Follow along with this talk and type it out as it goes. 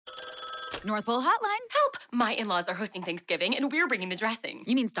North Pole Hotline. Help! My in-laws are hosting Thanksgiving, and we're bringing the dressing.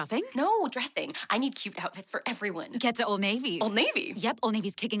 You mean stuffing? No, dressing. I need cute outfits for everyone. Get to Old Navy. Old Navy? Yep, Old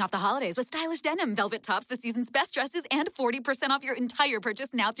Navy's kicking off the holidays with stylish denim, velvet tops, the season's best dresses, and 40% off your entire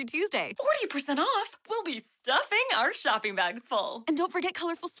purchase now through Tuesday. 40% off? We'll be stuffing our shopping bags full. And don't forget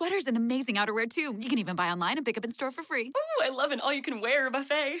colorful sweaters and amazing outerwear, too. You can even buy online and pick up in store for free. Ooh, I love an all-you-can-wear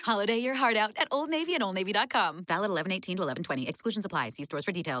buffet. Holiday your heart out at Old Navy and OldNavy.com. Valid 11/18 to 11/20. Exclusions apply. See stores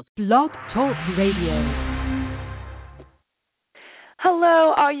for details. Blog Talk Radio.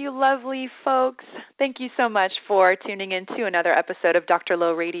 Hello, all you lovely folks. Thank you so much for tuning in to another episode of Dr.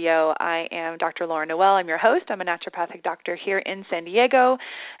 Low Radio. I am Dr. Lauren Noel. I'm your host. I'm a naturopathic doctor here in San Diego,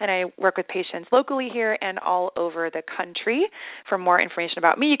 and I work with patients locally here and all over the country. For more information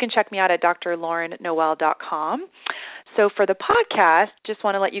about me, you can check me out at drlaurennoel.com. So for the podcast, just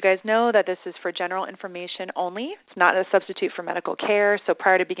want to let you guys know that this is for general information only. It's not a substitute for medical care, so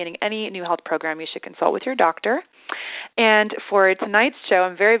prior to beginning any new health program, you should consult with your doctor. And for tonight's show,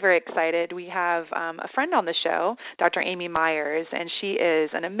 I'm very, very excited. We have a friend on the show, Dr. Amy Myers, and she is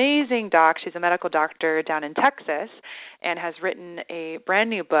an amazing doc. She's a medical doctor down in Texas and has written a brand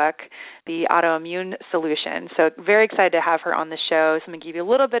new book, The Autoimmune Solution. So very excited to have her on the show. So I'm going to give you a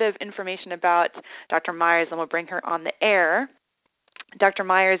little bit of information about Dr. Myers, and we'll bring her on the air. Dr.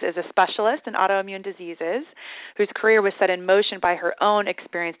 Myers is a specialist in autoimmune diseases whose career was set in motion by her own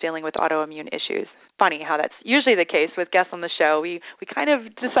experience dealing with autoimmune issues. Funny how that's usually the case with guests on the show. We kind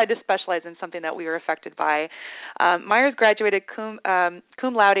of decide to specialize in something that we were affected by. Myers graduated cum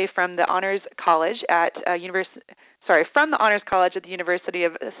laude from the Honors College at from the Honors College at the University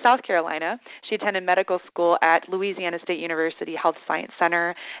of South Carolina. She attended medical school at Louisiana State University Health Science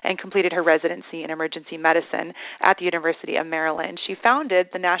Center and completed her residency in emergency medicine at the University of Maryland. She founded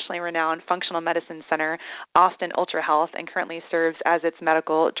the nationally renowned functional medicine center, Austin Ultra Health, and currently serves as its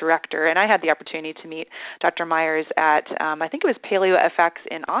medical director. And I had the opportunity to meet Dr. Myers at, I think it was Paleo FX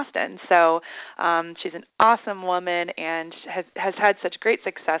in Austin. So she's an awesome woman and has had such great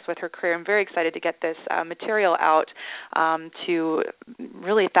success with her career. I'm very excited to get this material out to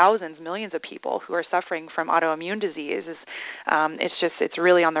really thousands, millions of people who are suffering from autoimmune disease. It's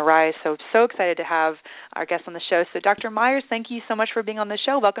really on the rise. So excited to have our guest on the show. So Dr. Myers, thank you so much for being on the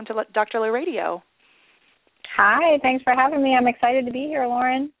show. Welcome to Dr. Low Radio. Hi, thanks for having me. I'm excited to be here,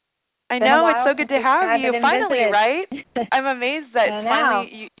 Lauren. I know, it's so good to have you. Finally, right? I'm amazed that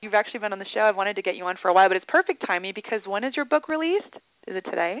finally you've actually been on the show. I've wanted to get you on for a while, but it's perfect timing because when is your book released? Is it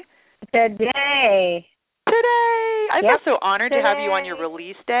today? Today. I feel so honored to have you on your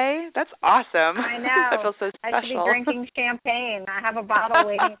release day. That's awesome. I know. I feel so special. I should be drinking champagne. I have a bottle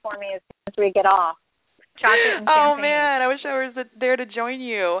waiting for me as soon as we get off. Chocolate and oh, champagne. man. I wish I was there to join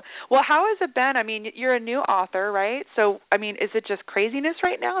you. Well, how has it been? I mean, you're a new author, right? So, I mean, is it just craziness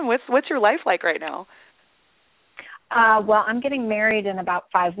right now? And what's your life like right now? Well, I'm getting married in about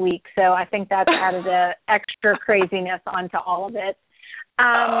 5 weeks, so I think that's added a extra craziness onto all of it.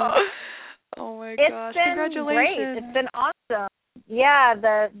 Oh my gosh! Congratulations! It's been awesome. Yeah,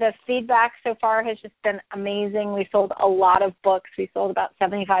 the feedback so far has just been amazing. We sold a lot of books. We sold about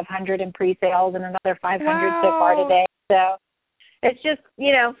 7,500 in pre-sales and another 500 so far today. So it's just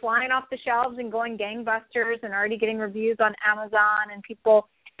flying off the shelves and going gangbusters, and already getting reviews on Amazon and people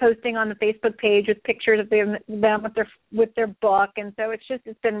posting on the Facebook page with pictures of them with their book. And so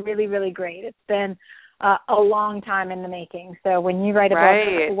it's been really, really great. It's been a long time in the making. So when you write a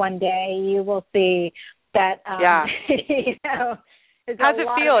book one day, you will see that, How's it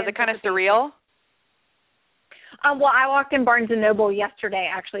feel? Is it kind of surreal? Well, I walked in Barnes & Noble yesterday,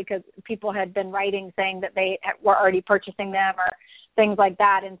 actually, because people had been writing saying that they were already purchasing them or things like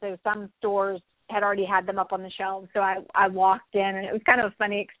that. And so some stores had already had them up on the shelves. So I walked in, and it was kind of a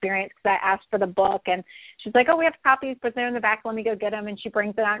funny experience because I asked for the book, and she's like, oh, we have copies, but they're in the back. Let me go get them. And she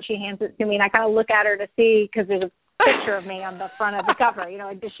brings it out, and she hands it to me, and I kind of look at her to see, because there's a picture of me on the front of the cover.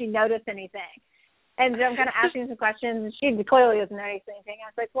 Does she notice anything? And so I'm kind of asking some questions, and she clearly doesn't notice anything.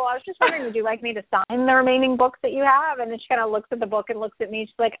 I was like, well, I was just wondering, would you like me to sign the remaining books that you have? And then she kind of looks at the book and looks at me.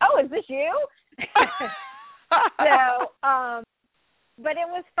 She's like, oh, is this you? But it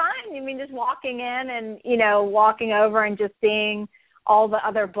was fun. I mean, just walking in and, walking over and just seeing all the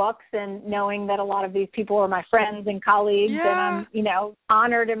other books and knowing that a lot of these people are my friends and colleagues. Yeah. And I'm,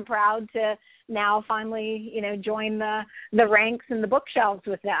 honored and proud to now finally, join the ranks and the bookshelves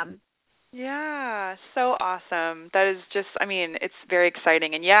with them. Yeah, so awesome. That is just, I mean, it's very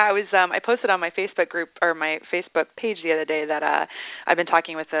exciting. And yeah, I posted on my Facebook group or my Facebook page the other day that I've been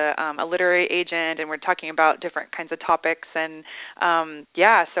talking with a literary agent, and we're talking about different kinds of topics. And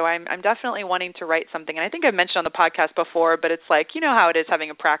yeah, so I'm definitely wanting to write something. And I think I've mentioned on the podcast before, but it's like, you know how it is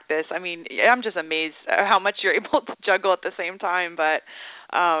having a practice. I mean, I'm just amazed at how much you're able to juggle at the same time. But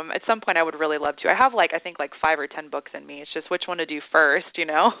at some point I would really love to. I have I think 5 or 10 books in me. It's just which one to do first, you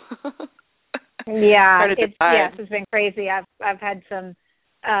know? Yeah, it's been crazy. I've had some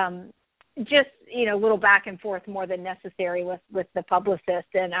just, little back and forth more than necessary with the publicist,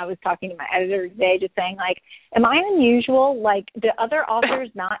 and I was talking to my editor today just saying, am I unusual? Do other authors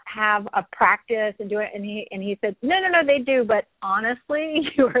not have a practice and do it? And he said, no, they do, but honestly,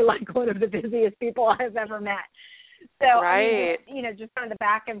 you are one of the busiest people I've ever met. So, right. I mean, just kind of the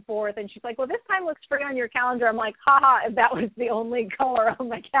back and forth. And she's like, well, this time looks free on your calendar. I'm like, haha, if that was the only color on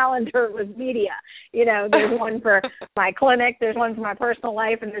my calendar, it was media. There's one for my clinic, there's one for my personal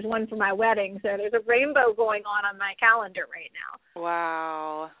life, and there's one for my wedding. So there's a rainbow going on my calendar right now.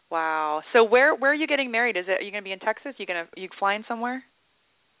 Wow. So where are you getting married? Are you going to be in Texas? You flying somewhere?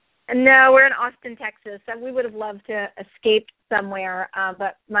 No, we're in Austin, Texas. And we would have loved to escape somewhere,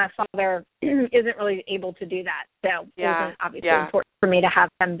 but my father isn't really able to do that. So it was obviously important for me to have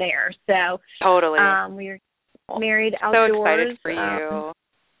him there. So totally. We're married outdoors. So excited for you.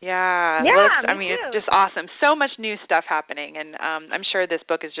 Yeah, it's just awesome. So much new stuff happening, and I'm sure this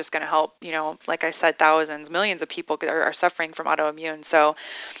book is just going to help. Like I said, thousands, millions of people are suffering from autoimmune.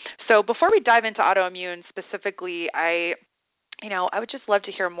 So before we dive into autoimmune specifically, I would just love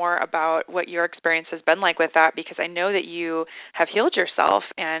to hear more about what your experience has been like with that, because I know that you have healed yourself,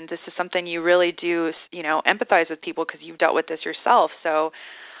 and this is something you really do, empathize with people because you've dealt with this yourself. So,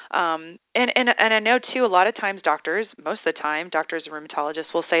 and I know too, a lot of times most of the time, doctors and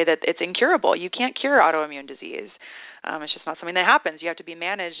rheumatologists will say that it's incurable. You can't cure autoimmune disease. It's just not something that happens. You have to be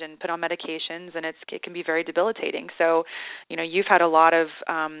managed and put on medications, and it can be very debilitating. So, you've had a lot of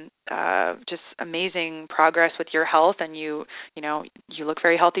just amazing progress with your health, and you look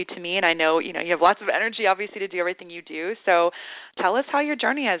very healthy to me, and I know, you have lots of energy, obviously, to do everything you do. So tell us how your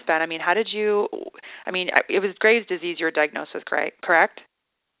journey has been. It was Graves' disease you were diagnosed with, correct?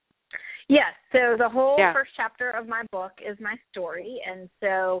 Yes. So the whole first chapter of my book is my story, and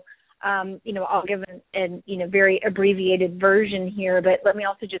so I'll give an very abbreviated version here, but let me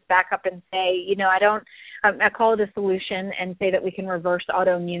also just back up and say, I call it a solution and say that we can reverse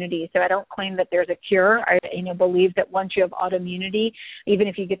autoimmunity. So I don't claim that there's a cure. I, believe that once you have autoimmunity, even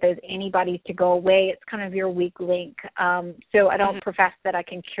if you get those antibodies to go away, it's kind of your weak link. So I don't profess that I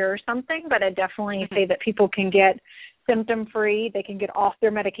can cure something, but I definitely say that people can get symptom-free, they can get off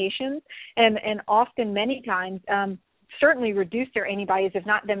their medications, and often, many times, certainly reduce their antibodies, if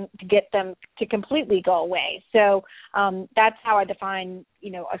not them to get them to completely go away. So that's how I define,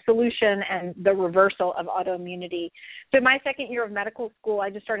 a solution and the reversal of autoimmunity. So my second year of medical school,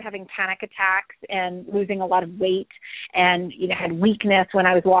 I just started having panic attacks and losing a lot of weight, and had weakness when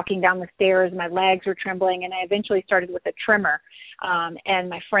I was walking down the stairs. My legs were trembling, and I eventually started with a tremor. And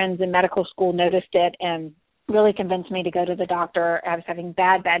my friends in medical school noticed it and really convinced me to go to the doctor. I was having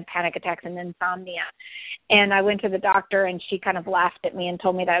bad panic attacks and insomnia. And I went to the doctor, and she kind of laughed at me and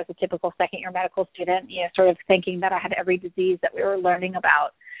told me that I was a typical second-year medical student, sort of thinking that I had every disease that we were learning about,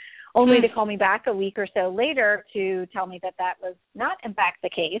 only to call me back a week or so later to tell me that was not, in fact, the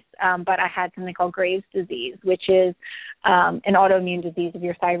case, but I had something called Graves' disease, which is an autoimmune disease of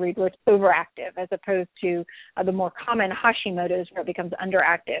your thyroid where it's overactive, as opposed to the more common Hashimoto's, where it becomes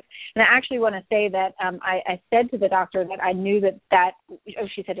underactive. And I actually want to say that I said to the doctor that I knew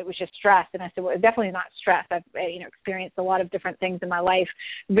she said it was just stress. And I said, well, it's definitely not stress. I've experienced a lot of different things in my life,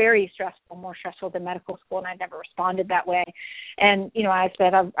 very stressful, more stressful than medical school, and I never responded that way. And, I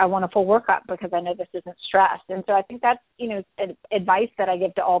said, I want a full workup because I know this isn't stress. And so I think that's, advice that I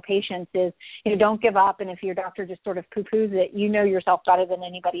give to all patients is, don't give up. And if your doctor just sort of poo-poos it, yourself better than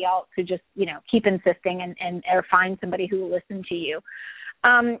anybody else, who just, keep insisting and or find somebody who will listen to you.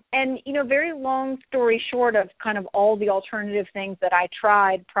 And, very long story short of kind of all the alternative things that I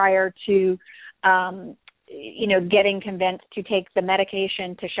tried prior to, getting convinced to take the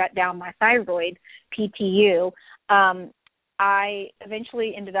medication to shut down my thyroid, PTU, I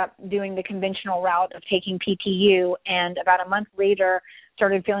eventually ended up doing the conventional route of taking PTU, and about a month later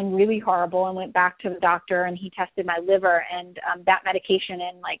started feeling really horrible and went back to the doctor, and he tested my liver, and that medication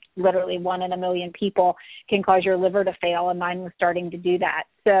in literally 1 in a million people can cause your liver to fail, and mine was starting to do that.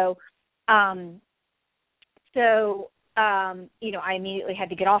 So I immediately had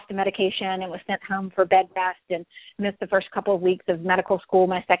to get off the medication and was sent home for bed rest and missed the first couple of weeks of medical school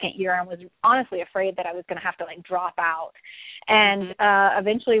my second year and was honestly afraid that I was going to have to drop out. And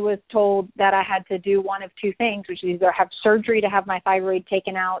eventually was told that I had to do one of two things, which is either have surgery to have my thyroid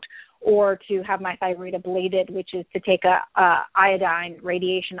taken out or to have my thyroid ablated, which is to take a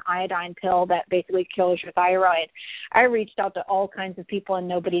radiation iodine pill that basically kills your thyroid. I reached out to all kinds of people and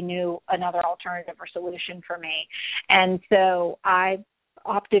nobody knew another alternative or solution for me. And so I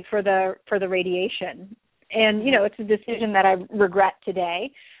opted for the radiation. And, it's a decision that I regret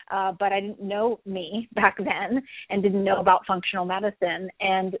today. But I didn't know me back then and didn't know about functional medicine.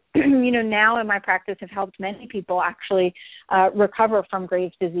 And, now in my practice have helped many people actually recover from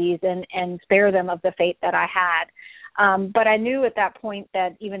Graves' disease and spare them of the fate that I had. But I knew at that point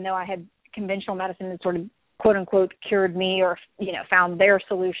that even though I had conventional medicine that sort of quote unquote cured me or, found their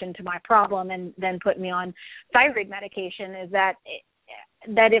solution to my problem and then put me on thyroid medication, is that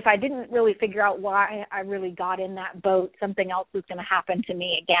if I didn't really figure out why I really got in that boat, something else was going to happen to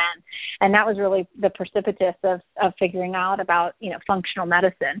me again. And that was really the precipice of figuring out about, functional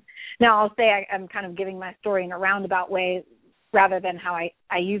medicine. Now, I'll say I'm kind of giving my story in a roundabout way rather than how I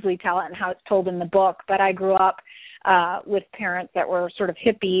usually tell it and how it's told in the book. But I grew up with parents that were sort of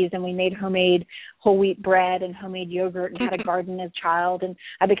hippies, and we made homemade whole wheat bread and homemade yogurt and had a garden as a child. And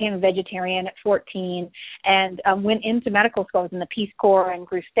I became a vegetarian at 14 and went into medical school. I was in the Peace Corps and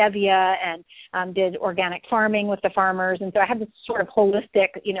grew stevia and did organic farming with the farmers. And so I had this sort of holistic,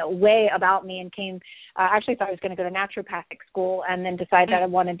 way about me, and actually thought I was going to go to naturopathic school and then decided that I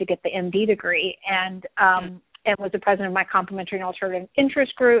wanted to get the MD degree. And was the president of my complementary and alternative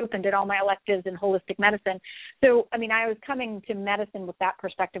interest group and did all my electives in holistic medicine. So, I was coming to medicine with that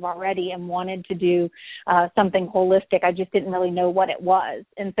perspective already and wanted to do something holistic. I just didn't really know what it was.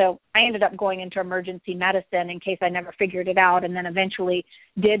 And so I ended up going into emergency medicine in case I never figured it out, and then eventually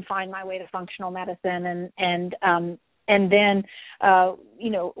did find my way to functional medicine and then,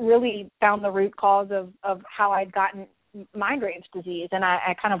 really found the root cause of how I'd gotten my Graves' disease. And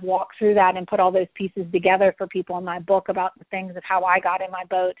I kind of walked through that and put all those pieces together for people in my book about the things of how I got in my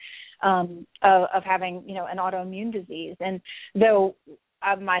boat of having, an autoimmune disease. And though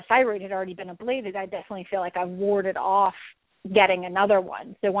my thyroid had already been ablated, I definitely feel like I've warded off getting another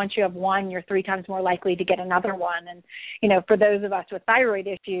one. So once you have one, you're 3 times more likely to get another one. And, for those of us with thyroid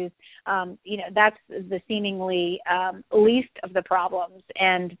issues, that's the seemingly least of the problems.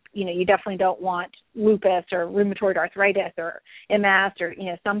 And, you definitely don't want lupus or rheumatoid arthritis or MS or,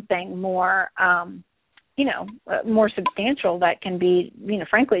 something more, more substantial that can be,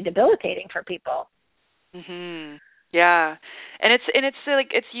 frankly, debilitating for people. Mm-hmm. Yeah. And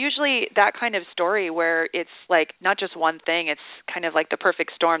it's usually that kind of story where it's like not just one thing, it's kind of like the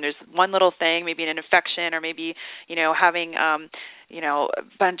perfect storm. There's one little thing, maybe an infection or maybe, having a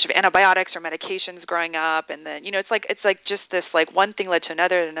bunch of antibiotics or medications growing up, and then, it's like just this like one thing led to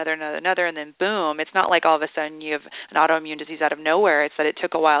another, and then boom, it's not like all of a sudden you have an autoimmune disease out of nowhere. It's that it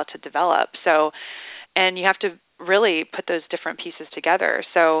took a while to develop. So, and you have to really put those different pieces together.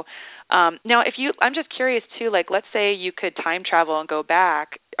 So now I'm just curious too, like let's say you could time travel and go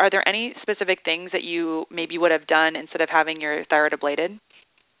back. Are there any specific things that you maybe would have done instead of having your thyroid ablated?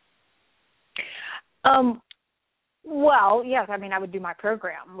 Well, yes, I would do my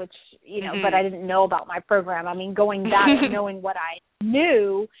program, which, but I didn't know about my program. Going back and knowing what I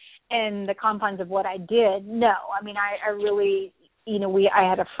knew and the confines of what I did, no. I really, I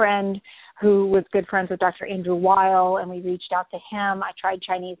had a friend who was good friends with Dr. Andrew Weil, and we reached out to him. I tried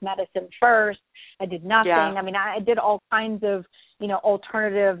Chinese medicine first. I did nothing. Yeah. I did all kinds of,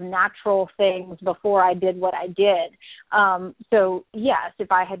 alternative natural things before I did what I did. So, yes,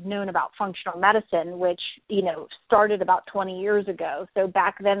 if I had known about functional medicine, which, started about 20 years ago, so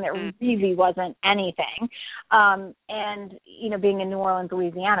back then there really wasn't anything. And, being in New Orleans,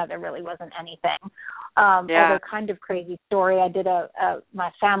 Louisiana, there really wasn't anything. Although kind of crazy story, I did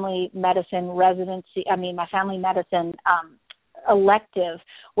my family medicine residency, my family medicine elective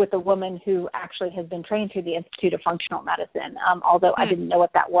with a woman who actually has been trained through the Institute of Functional Medicine, although I didn't know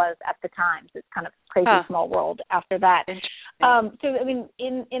what that was at the time. So it's kind of crazy small world after that. So,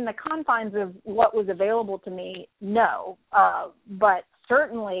 in the confines of what was available to me, no. But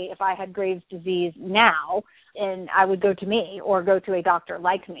certainly if I had Graves' disease now, and I would go to me or go to a doctor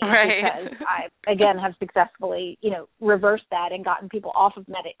like me, right, because I, again, have successfully, reversed that and gotten people off of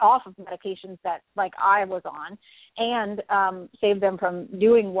medications that like I was on, and saved them from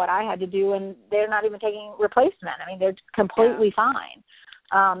doing what I had to do, and they're not even taking replacement. They're completely fine.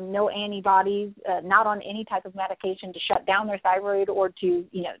 No antibodies, not on any type of medication to shut down their thyroid or to,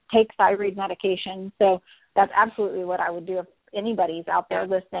 take thyroid medication. So that's absolutely what I would do if anybody's out there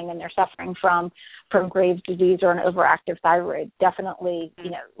listening and they're suffering from Graves' disease or an overactive thyroid. Definitely,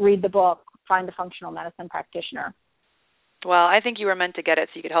 read the book, find a functional medicine practitioner. Well, I think you were meant to get it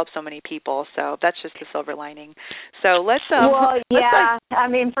so you could help so many people. So that's just the silver lining. So let's. I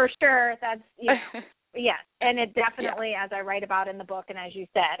mean, for sure, that's yes, and it definitely, as I write about in the book, and as you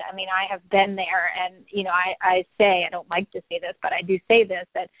said, I mean, I have been there, and I say, I don't like to say this, but I do say this,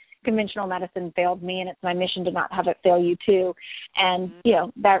 that conventional medicine failed me, and it's my mission to not have it fail you too. And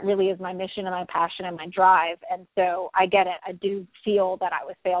that really is my mission and my passion and my drive. And so I get it. I do feel that I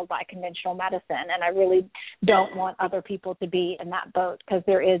was failed by conventional medicine, and I really don't want other people to be in that boat, because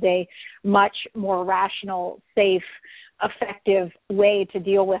there is a much more rational, safe, effective way to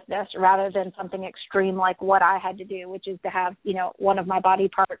deal with this, rather than something extreme like what I had to do, which is to have one of my body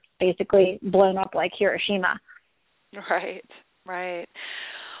parts basically blown up like Hiroshima. Right.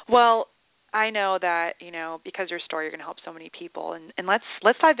 Well, I know that, because your story, you're going to help so many people. And let's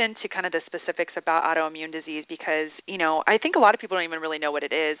dive into kind of the specifics about autoimmune disease, because, I think a lot of people don't even really know what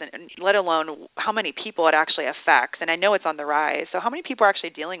it is, and let alone how many people it actually affects. And I know it's on the rise. So how many people are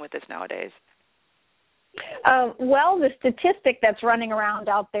actually dealing with this nowadays? Well, the statistic that's running around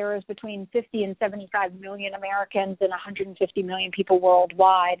out there is between 50 and 75 million Americans and 150 million people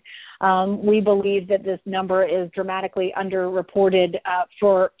worldwide. We believe that this number is dramatically underreported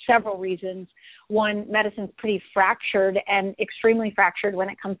for several reasons. One, medicine's pretty fractured and extremely fractured when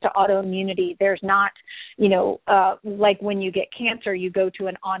it comes to autoimmunity. There's not, like when you get cancer, you go to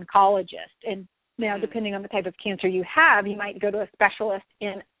an oncologist, and now, depending on the type of cancer you have, you might go to a specialist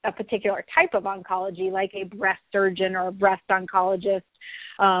in a particular type of oncology, like a breast surgeon or a breast oncologist,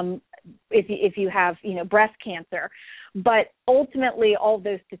 if you have, breast cancer. But ultimately, all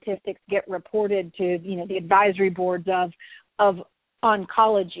those statistics get reported to, the advisory boards of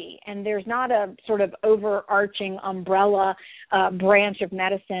oncology, and there's not a sort of overarching umbrella branch of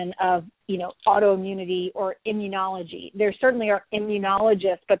medicine of autoimmunity or immunology. There certainly are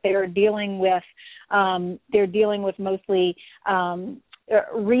immunologists, but they are dealing with mostly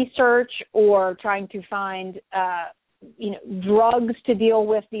research or trying to find drugs to deal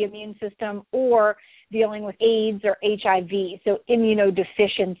with the immune system, or dealing with AIDS or HIV, so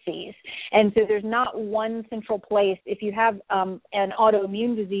immunodeficiencies. And so there's not one central place. If you have an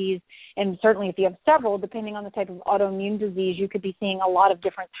autoimmune disease, and certainly if you have several, depending on the type of autoimmune disease, you could be seeing a lot of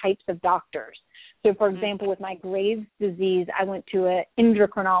different types of doctors. So, for example, with my Graves' disease, I went to an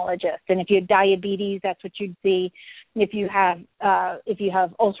endocrinologist, and if you have diabetes, that's what you'd see. If you have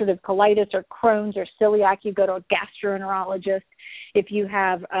ulcerative colitis or Crohn's or celiac, you go to a gastroenterologist. If you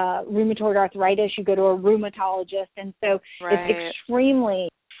have rheumatoid arthritis, you go to a rheumatologist. And so it's extremely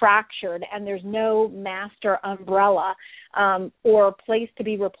fractured, and there's no master umbrella or place to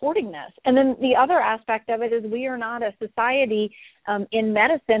be reporting this. And then the other aspect of it is we are not a society in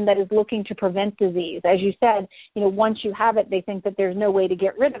medicine that is looking to prevent disease. As you said, once you have it, they think that there's no way to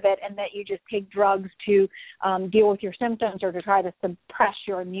get rid of it, and that you just take drugs to deal with your symptoms or to try to suppress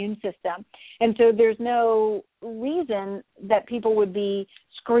your immune system. And so there's no reason that people would be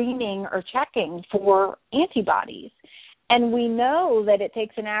screening or checking for antibodies. And we know that it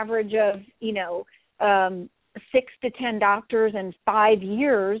takes an average of, 6 to 10 doctors in 5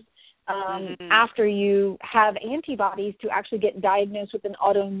 years after you have antibodies to actually get diagnosed with an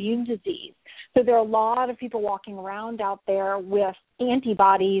autoimmune disease. So there are a lot of people walking around out there with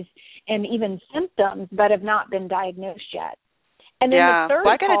antibodies and even symptoms that have not been diagnosed yet. And then the third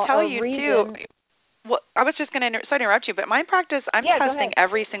I got to tell you too. Well, I was just going to interrupt you, but my practice, I'm testing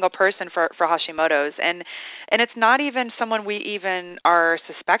every single person for Hashimoto's, and it's not even someone we even are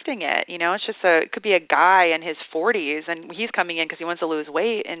suspecting it. It's just it could be a guy in his 40s, and he's coming in because he wants to lose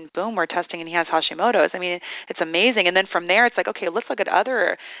weight, and boom, we're testing, and he has Hashimoto's. I mean, it's amazing. And then from there, it's like, okay, let's look at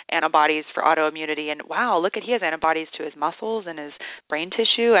other antibodies for autoimmunity, and wow, look at he has antibodies to his muscles and his brain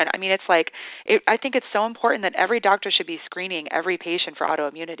tissue, and I mean, it's like, I think it's so important that every doctor should be screening every patient for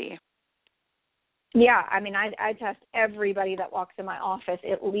autoimmunity. Yeah, I mean, I test everybody that walks in my office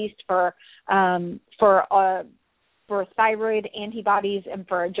at least for thyroid antibodies and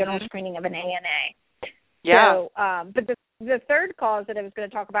for a general screening of an ANA. Yeah. So, but the third cause that I was going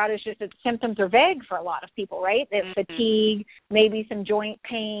to talk about is just that symptoms are vague for a lot of people, right? Fatigue, maybe some joint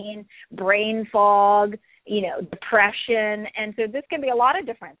pain, brain fog, depression. And so this can be a lot of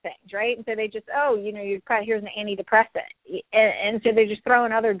different things, right? And so they just, here's an antidepressant. And so they're just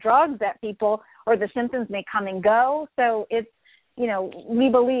throwing other drugs at people, or the symptoms may come and go. So it's we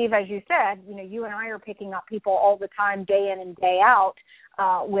believe, as you said, you and I are picking up people all the time, day in and day out,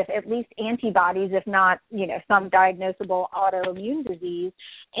 with at least antibodies, if not, some diagnosable autoimmune disease.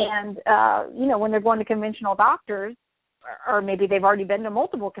 And, when they're going to conventional doctors, or maybe they've already been to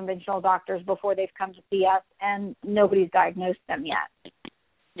multiple conventional doctors before they've come to see us, and nobody's diagnosed them yet.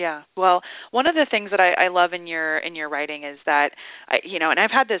 Yeah. Well, one of the things that I love in your writing is that, and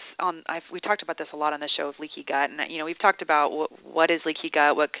I've had this we talked about this a lot on the show of leaky gut, and we've talked about what is leaky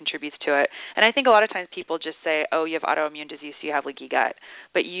gut, what contributes to it, and I think a lot of times people just say, oh, you have autoimmune disease, so you have leaky gut,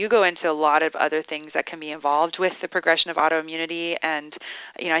 but you go into a lot of other things that can be involved with the progression of autoimmunity, and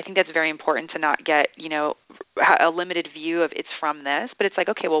I think that's very important to not get a limited view of it's from this, but it's like,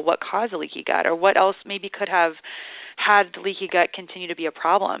 okay, well, what caused a leaky gut, or what else maybe could have had the leaky gut continue to be a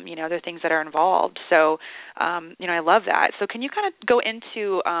problem? There are things that are involved. So, I love that. So can you kind of go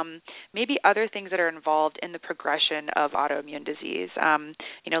into maybe other things that are involved in the progression of autoimmune disease?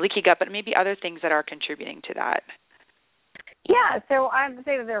 Leaky gut, but maybe other things that are contributing to that. Yeah, so I would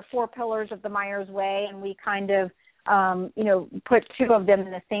say that there are 4 pillars of the Myers Way, and we kind of put 2 of them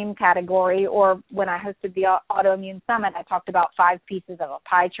in the same category, or when I hosted the Autoimmune Summit, I talked about 5 pieces of a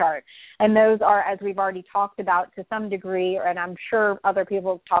pie chart. And those are, as we've already talked about to some degree, and I'm sure other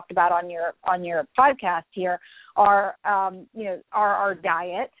people have talked about on your podcast here, are our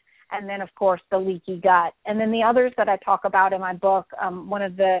diet, and then, of course, the leaky gut. And then the others that I talk about in my book, one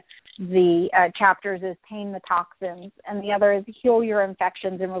of the chapters is Tame the Toxins, and the other is Heal Your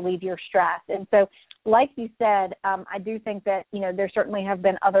Infections and Relieve Your Stress. And so, like you said, I do think that, there certainly have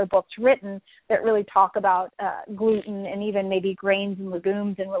been other books written that really talk about gluten and even maybe grains and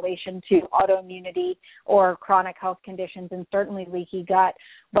legumes in relation to autoimmunity or chronic health conditions, and certainly leaky gut.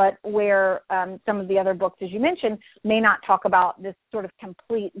 But where some of the other books, as you mentioned, may not talk about this sort of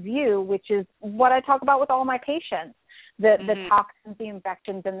complete view, which is what I talk about with all my patients, the toxins, the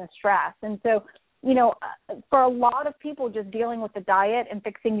infections, and the stress. And so, for a lot of people, just dealing with the diet and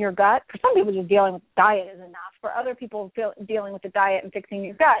fixing your gut, for some people just dealing with the diet is enough. For other people, dealing with the diet and fixing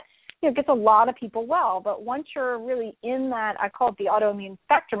your gut, gets a lot of people well. But once you're really in that, I call it the autoimmune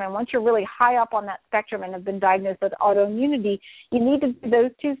spectrum, and once you're really high up on that spectrum and have been diagnosed with autoimmunity, you need to do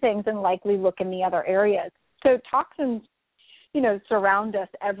those 2 things and likely look in the other areas. So toxins, surround us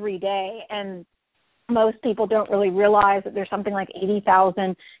every day, and most people don't really realize that there's something like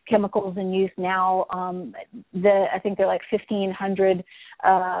 80,000 chemicals in use now. I think they're like 1,500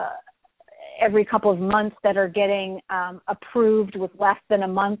 every couple of months that are getting approved with less than a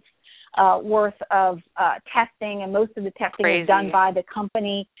month's worth of testing, and most of the testing is done by the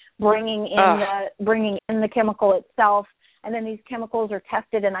company bringing in the chemical itself. And then these chemicals are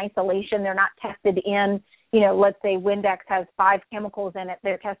tested in isolation. They're not tested in, let's say Windex has 5 chemicals in it.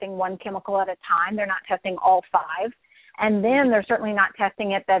 They're testing 1 chemical at a time. They're not testing all 5. And then they're certainly not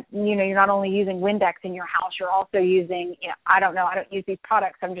testing it that, you're not only using Windex in your house, you're also using, I don't use these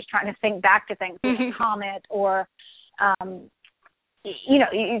products. I'm just trying to think back to things like Comet or,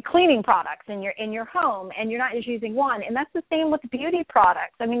 cleaning products in your home, and you're not just using one. And that's the same with beauty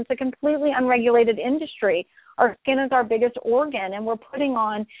products. I mean, it's a completely unregulated industry. Our skin is our biggest organ, and we're putting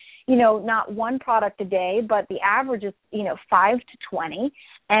on, not 1 product a day, but the average is, 5 to 20,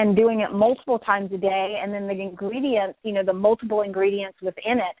 and doing it multiple times a day. And then the ingredients, the multiple ingredients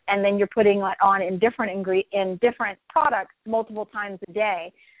within it, and then you're putting it on in different products multiple times a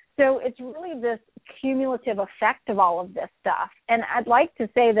day. So it's really this cumulative effect of all of this stuff. And I'd like to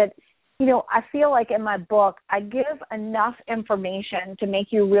say that, I feel like in my book, I give enough information to make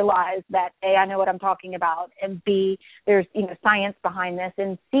you realize that A, I know what I'm talking about, and B, there's, science behind this,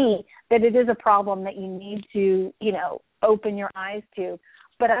 and C, that it is a problem that you need to, open your eyes to.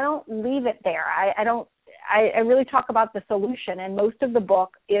 But I don't leave it there. I really talk about the solution, and most of the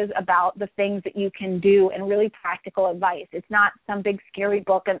book is about the things that you can do and really practical advice. It's not some big scary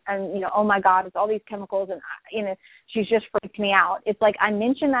book and oh my God, it's all these chemicals and, she's just freaked me out. It's like I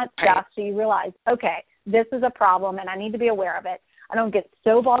mention that stuff so you realize, okay, this is a problem and I need to be aware of it. I don't get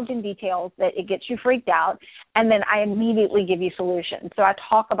so bogged in details that it gets you freaked out, and then I immediately give you solutions. So I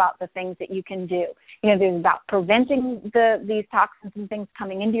talk about the things that you can do. There's about preventing these toxins and things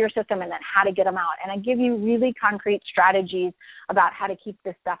coming into your system, and then how to get them out. And I give you really concrete strategies about how to keep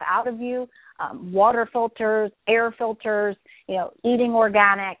this stuff out of you, water filters, air filters, eating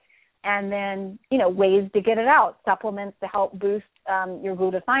organic, and then, ways to get it out, supplements to help boost your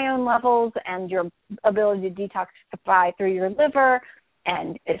glutathione levels and your ability to detoxify through your liver,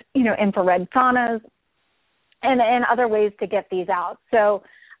 and, infrared saunas, and other ways to get these out. So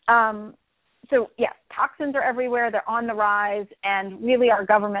yes, toxins are everywhere. They're on the rise, and really our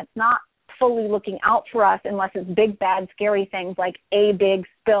government's not fully looking out for us unless it's big, bad, scary things like a big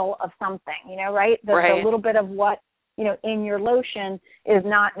spill of something, right? The little bit of what, in your lotion is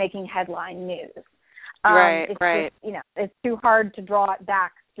not making headline news. It's just, it's too hard to draw it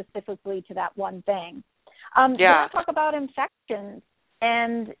back specifically to that one thing. Then I'll talk about infections.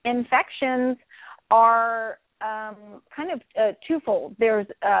 And infections are kind of twofold. There's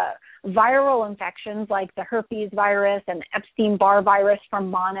viral infections like the herpes virus and the Epstein-Barr virus from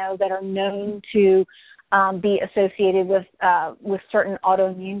mono that are known to be associated with certain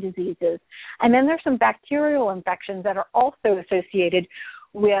autoimmune diseases. And then there's some bacterial infections that are also associated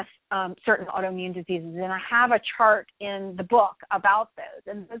with certain autoimmune diseases. And I have a chart in the book about those.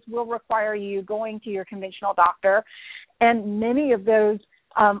 And this will require you going to your conventional doctor. And many of those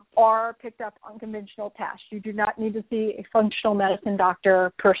are picked up on conventional tests. You do not need to see a functional medicine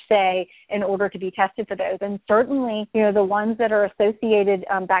doctor per se in order to be tested for those. And certainly, the ones that are associated,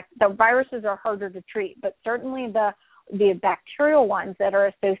 the viruses are harder to treat, but certainly the bacterial ones that are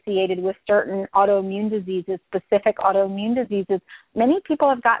associated with certain autoimmune diseases, specific autoimmune diseases, many people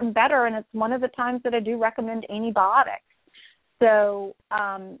have gotten better, and it's one of the times that I do recommend antibiotics. So,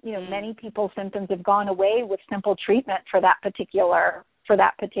 many people's symptoms have gone away with simple treatment for that particular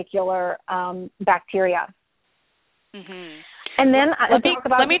bacteria. Mm-hmm. And then let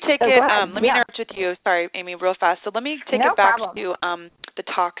me interrupt with you. Sorry, Amy, real fast. So let me take it back to the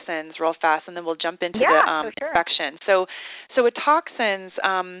toxins real fast, and then we'll jump into the infection. So with toxins,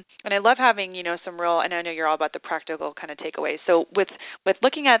 and I love having some real. And I know you're all about the practical kind of takeaways. So with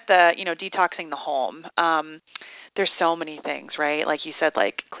looking at the detoxing the home. There's so many things, right? Like you said,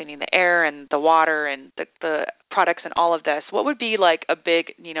 like cleaning the air and the water and the products and all of this. What would be like a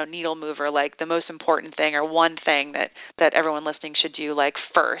big, needle mover, like the most important thing or one thing that everyone listening should do like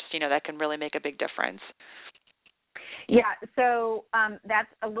first, that can really make a big difference? Yeah, so that's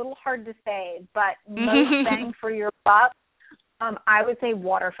a little hard to say, but most bang for your buck, I would say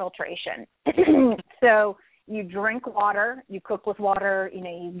water filtration. So you drink water, you cook with water,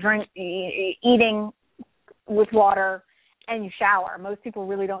 you drink, eating with water, and you shower. Most people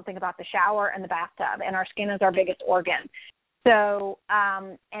really don't think about the shower and the bathtub, and our skin is our biggest organ. So,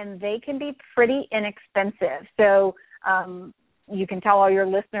 and they can be pretty inexpensive. So you can tell all your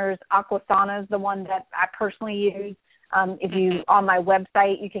listeners, Aquasana is the one that I personally use. If you, on my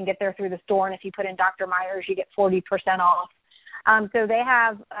website, you can get there through the store, and if you put in Dr. Myers, you get 40% off. So they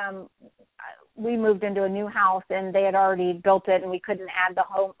have, we moved into a new house, and they had already built it, and we couldn't add the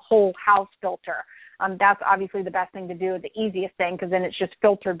whole house filter. That's obviously the best thing to do, the easiest thing, because then it's just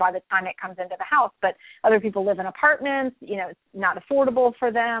filtered by the time it comes into the house. But other people live in apartments, it's not affordable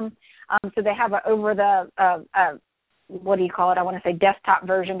for them. So they have what do you call it? I want to say desktop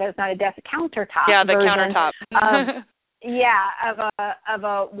version, but it's not a countertop. Yeah, the version. countertop. Of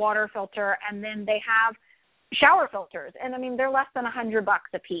a water filter, and then they have shower filters, and I mean they're less than $100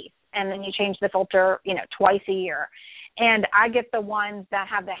 a piece, and then you change the filter, twice a year. And I get the ones that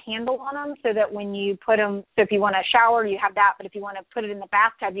have the handle on them so that when you put them, so if you want to shower, you have that, but if you want to put it in the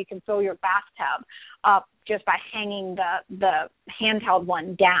bathtub, you can fill your bathtub up just by hanging the handheld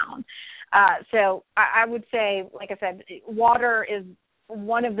one down. So I would say, like I said, water is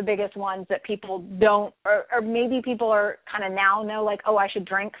one of the biggest ones that people don't, or maybe people are kind of now know, like, oh, I should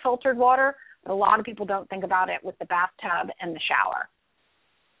drink filtered water. But a lot of people don't think about it with the bathtub and the shower.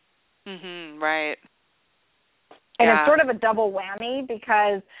 Right. And it's sort of a double whammy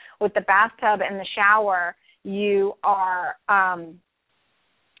because with the bathtub and the shower, you're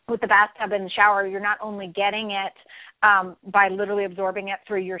not only getting it by literally absorbing it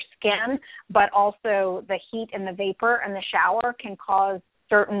through your skin, but also the heat and the vapor in the shower can cause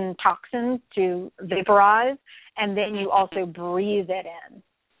certain toxins to vaporize, and then you also breathe it in.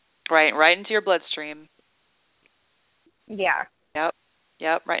 Right into your bloodstream. Yeah.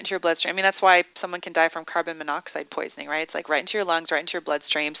 Yep, right into your bloodstream. I mean, that's why someone can die from carbon monoxide poisoning, right? It's like right into your lungs, right into your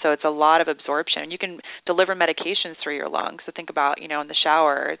bloodstream. So it's a lot of absorption. You can deliver medications through your lungs. So think about, in the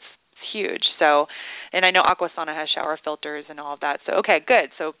shower, it's huge. So, and I know Aquasana has shower filters and all of that. So, okay,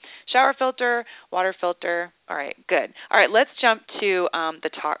 good. So shower filter, water filter. All right, good. All right, let's jump to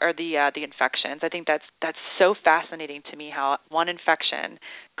the infections. I think that's so fascinating to me how one infection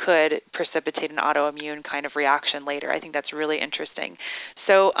could precipitate an autoimmune kind of reaction later. I think that's really interesting.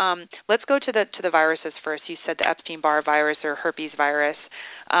 So let's go to the viruses first. You said the Epstein-Barr virus or herpes virus.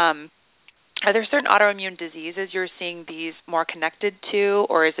 Are there certain autoimmune diseases you're seeing these more connected to,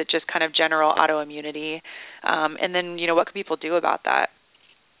 or is it just kind of general autoimmunity? And then, what can people do about that?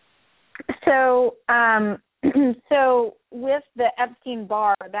 So So with the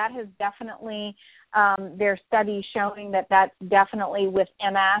Epstein-Barr, that has definitely, there's studies showing that that's definitely with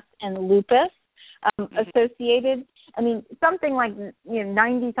MS and lupus associated. I mean, something like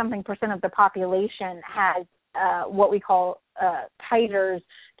 90-something% of the population has what we call titers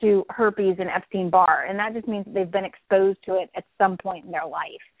to herpes and Epstein-Barr, and that just means that they've been exposed to it at some point in their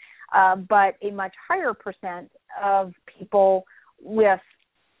life. But a much higher percent of people with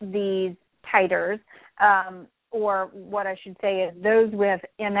these titers, or what I should say is those with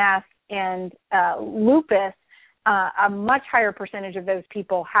MS and lupus, a much higher percentage of those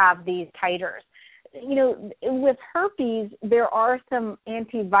people have these titers. With herpes, there are some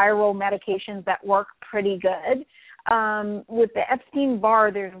antiviral medications that work pretty good. With the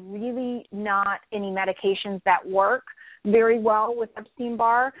Epstein-Barr, there's really not any medications that work very well with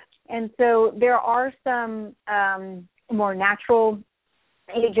Epstein-Barr. And so there are some more natural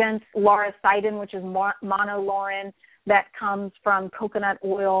agents, lauricidin, which is monolaurin, that comes from coconut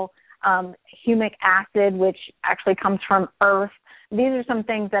oil, humic acid, which actually comes from earth. These are some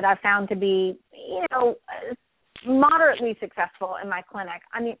things that I found to be, moderately successful in my clinic.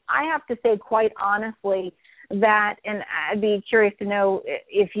 I mean, I have to say quite honestly that, and I'd be curious to know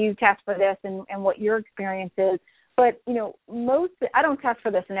if you test for this and what your experience is, but, I don't test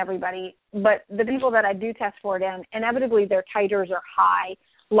for this in everybody, but the people that I do test for it in, inevitably their titers are high,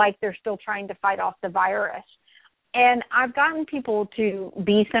 like they're still trying to fight off the virus. And I've gotten people to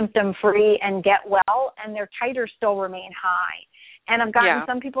be symptom-free and get well, and their titers still remain high. And I've gotten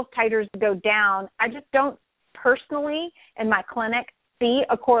some people's titers to go down. I just don't personally, in my clinic, see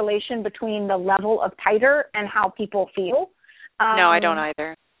a correlation between the level of titer and how people feel. No, I don't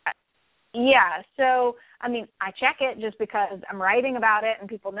either. Yeah, so, I mean, I check it just because I'm writing about it and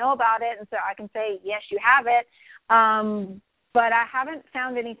people know about it, and so I can say, yes, you have it. But I haven't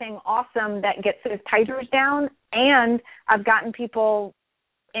found anything awesome that gets those titers down, and I've gotten people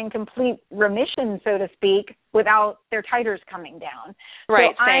in complete remission, so to speak, without their titers coming down.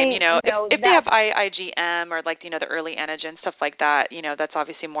 Right, so same. If they have IgM or the early antigen, stuff like that, that's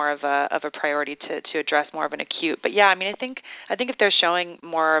obviously more of a priority to address, more of an acute. But yeah, I mean, I think if they're showing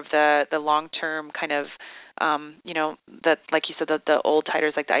more of the long-term kind of that, like you said, the old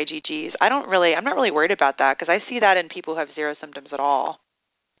titers like the IgGs, I'm not really worried about that because I see that in people who have zero symptoms at all.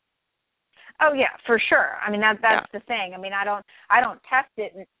 Oh yeah, for sure. I mean that's the thing. I mean I don't test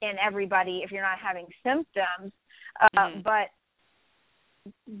it in everybody if you're not having symptoms,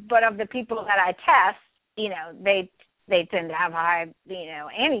 but of the people that I test, they tend to have high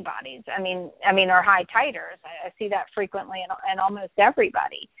antibodies. I mean or high titers. I see that frequently in almost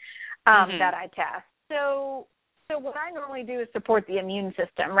everybody that I test. So what I normally do is support the immune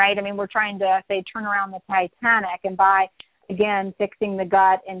system, right? I mean we're trying to turn around the Titanic, and by again, fixing the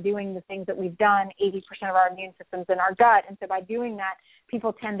gut and doing the things that we've done, 80% of our immune system's in our gut. And so by doing that,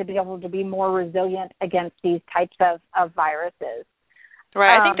 people tend to be able to be more resilient against these types of viruses.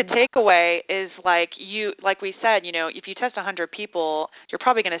 Right. I think the takeaway is like we said, if you test 100 people, you're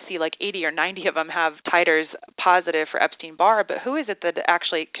probably going to see 80 or 90 of them have titers positive for Epstein-Barr, but who is it that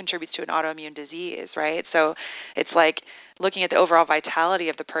actually contributes to an autoimmune disease, right? So it's like looking at the overall vitality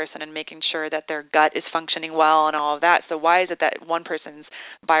of the person and making sure that their gut is functioning well and all of that. So why is it that one person's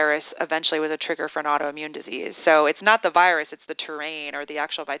virus eventually was a trigger for an autoimmune disease? So it's not the virus, it's the terrain or the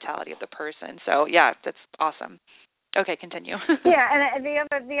actual vitality of the person. So yeah, that's awesome. Okay, continue. Yeah, and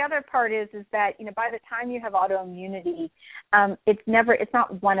the other part is that by the time you have autoimmunity, it's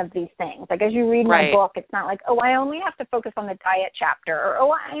not one of these things. Like as you read my book, it's not like, oh, I only have to focus on the diet chapter, or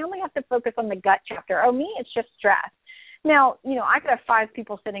oh, I only have to focus on the gut chapter. Oh, me, it's just stress. Now, I could have 5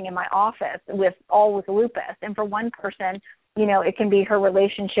 people sitting in my office with lupus, and for one person, it can be her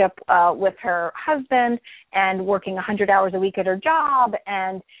relationship with her husband and working 100 hours a week at her job,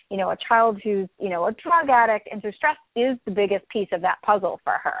 and a child who's a drug addict, and so stress is the biggest piece of that puzzle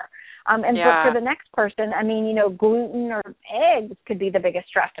for her. But for the next person, I mean, gluten or eggs could be the biggest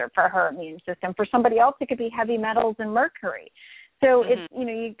stressor for her immune system. For somebody else, it could be heavy metals and mercury. So it's,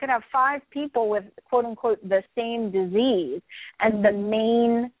 you could have 5 people with, quote unquote, the same disease, and the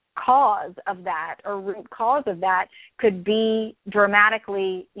main cause of that or root cause of that could be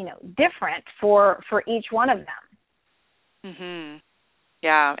dramatically, different for each one of them. Mhm.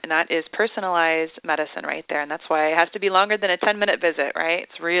 Yeah, and that is personalized medicine right there, and that's why it has to be longer than a 10-minute visit, right?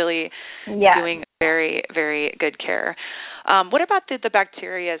 It's really doing very, very good care. What about the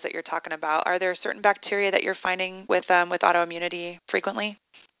bacteria that you're talking about? Are there certain bacteria that you're finding with autoimmunity frequently?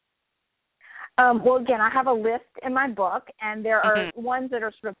 Well, again, I have a list in my book, and there are ones that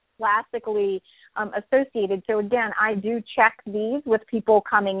are sort of classically associated. So, again, I do check these with people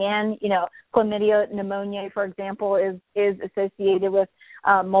coming in. You know, chlamydia pneumoniae, for example, is associated with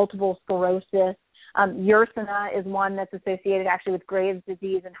multiple sclerosis. Yersinia is one that's associated actually with Graves'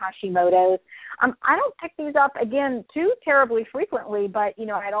 disease and Hashimoto's. I don't pick these up, again, too terribly frequently, but, you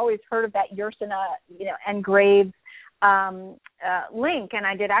know, I'd always heard of that Yersinia, you know, and Graves link, and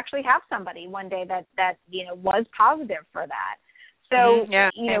I did actually have somebody one day that you know was positive for that. So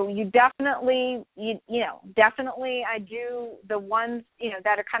you know, you definitely I do the ones, you know,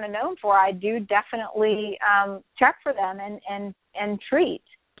 that are kind of known for. I do definitely check for them and treat.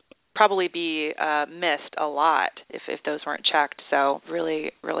 Probably be missed a lot if those weren't checked. So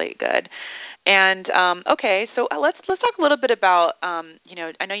really, really good. And okay, so let's talk a little bit about you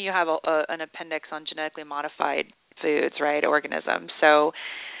know, I know you have an appendix on genetically modified foods, right? Organisms. So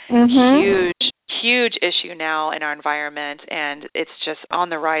huge issue now in our environment, and it's just on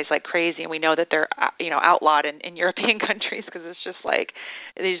the rise like crazy. And we know that they're, you know, outlawed in European countries because it's just like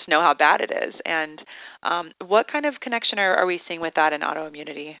they just know how bad it is. And what kind of connection are we seeing with that in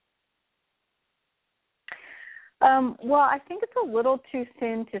autoimmunity? Well, I think it's a little too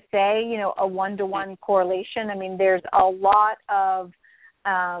soon to say, you know, a one-to-one correlation. I mean, there's a lot of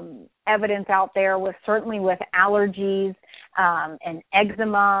evidence out there certainly with allergies and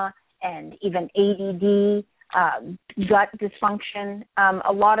eczema and even ADD, gut dysfunction.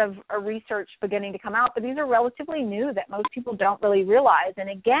 A lot of research beginning to come out, but these are relatively new that most people don't really realize. And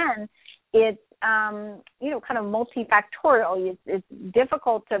again, it's, you know, kind of multifactorial. It's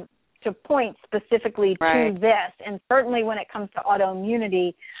difficult to point specifically to this. And certainly when it comes to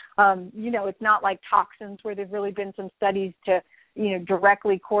autoimmunity, you know, it's not like toxins where there's really been some studies to, you know,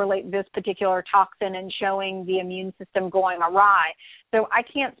 directly correlate this particular toxin and showing the immune system going awry. So I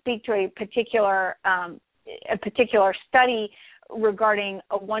can't speak to a particular study regarding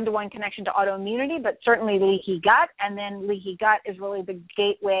a one-to-one connection to autoimmunity, but certainly leaky gut, and then leaky gut is really the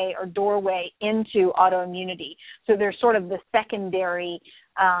gateway or doorway into autoimmunity. So there's sort of the secondary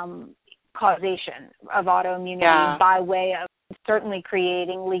causation of autoimmunity by way of certainly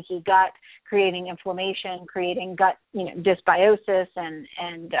creating leaky gut, creating inflammation, creating gut, you know, dysbiosis and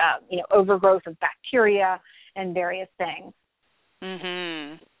you know, overgrowth of bacteria and various things.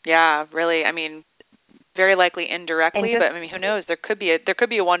 Yeah, really. I mean, very likely indirectly, but I mean, who knows? There could be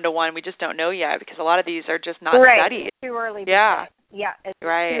a one-to-one. We just don't know yet because a lot of these are just not studied. It's too early to say. Yeah, it's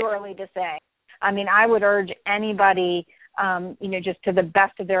too early to say. I mean, I would urge anybody, you know, just to the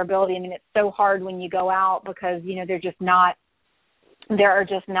best of their ability. I mean, it's so hard when you go out because, you know, there are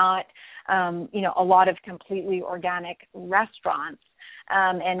just not, you know, a lot of completely organic restaurants,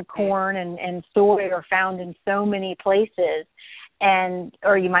 and corn and soy are found in so many places.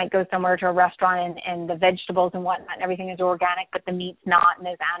 Or you might go somewhere to a restaurant and the vegetables and whatnot and everything is organic, but the meat's not, and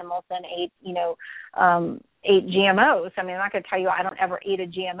those animals then ate GMOs. I mean, I'm not going to tell you I don't ever eat a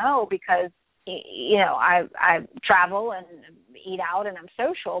GMO because, you know, I travel and eat out and I'm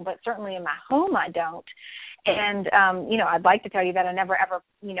social, but certainly in my home I don't. And, you know, I'd like to tell you that I never ever,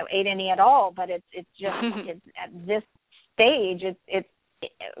 you know, ate any at all, but it's just it's, at this stage, it's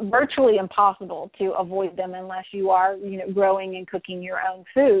virtually impossible to avoid them unless you are, you know, growing and cooking your own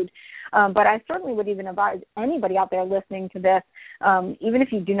food. But I certainly would even advise anybody out there listening to this, even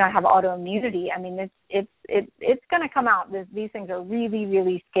if you do not have autoimmunity. I mean, it's going to come out. These things are really,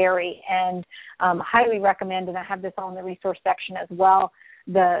 really scary, and highly recommend. And I have this on the resource section as well.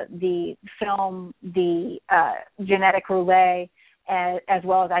 The film, the Genetic Roulette, as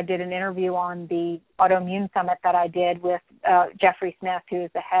well as I did an interview on the autoimmune summit that I did with Jeffrey Smith, who is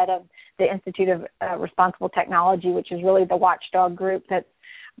the head of the Institute of Responsible Technology, which is really the watchdog group that's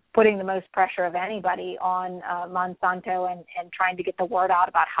putting the most pressure of anybody on Monsanto and trying to get the word out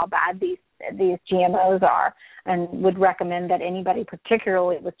about how bad these GMOs are, and would recommend that anybody,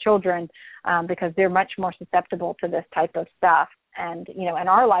 particularly with children, because they're much more susceptible to this type of stuff. And, you know, in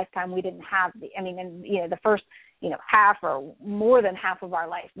our lifetime, we didn't have the first, you know, half or more than half of our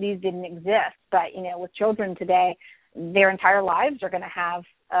life, these didn't exist. But, you know, with children today, their entire lives are going to have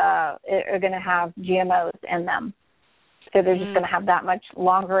GMOs in them. So they're just going to have that much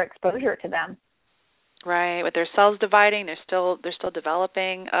longer exposure to them. Right. With their cells dividing, they're still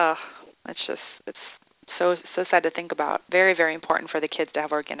developing. It's so sad to think about. Very, very important for the kids to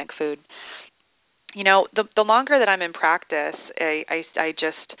have organic food. You know, the longer that I'm in practice, I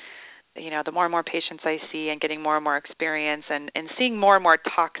just the more and more patients I see and getting more and more experience and seeing more and more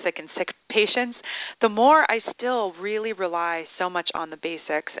toxic and sick patients, the more I still really rely so much on the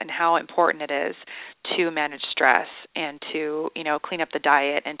basics and how important it is to manage stress and to, clean up the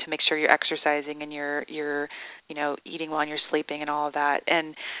diet and to make sure you're exercising and you're eating while you're sleeping and all of that.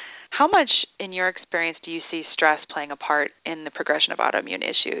 And how much, in your experience, do you see stress playing a part in the progression of autoimmune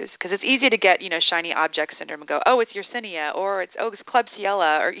issues? Because it's easy to get, shiny object syndrome and go, oh, it's Yersinia, or it's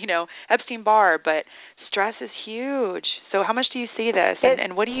Klebsiella, or, Epstein Barr, but stress is huge. So how much do you see this?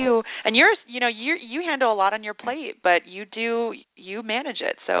 And what do you, and you're, you handle a lot on your plate, but you manage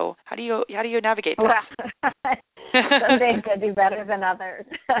it. So how do you navigate this? Well, some days I do better than others.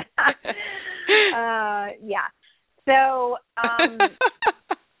 Yeah. So,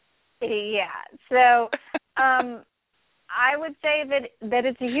 I would say that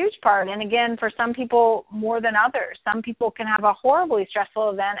it's a huge part. And again, for some people more than others. Some people can have a horribly stressful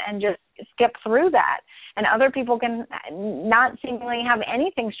event and just skip through that. And other people can not seemingly have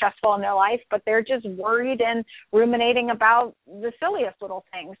anything stressful in their life, but they're just worried and ruminating about the silliest little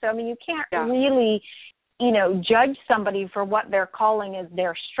things. So, you can't really, judge somebody for what they're calling as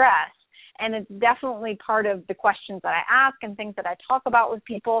their stress. And it's definitely part of the questions that I ask and things that I talk about with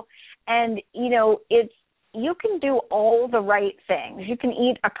people. And, you can do all the right things. You can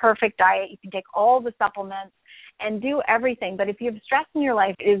eat a perfect diet. You can take all the supplements and do everything. But if you have stress in your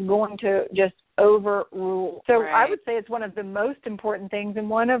life, it is going to just overrule. So I would say it's one of the most important things and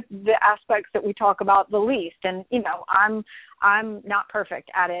one of the aspects that we talk about the least. And, I'm not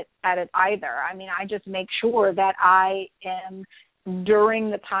perfect at it either. I just make sure that I am,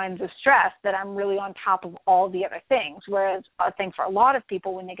 during the times of stress, that I'm really on top of all the other things. Whereas I think for a lot of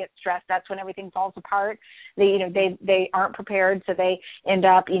people, when they get stressed, that's when everything falls apart. They aren't prepared, so they end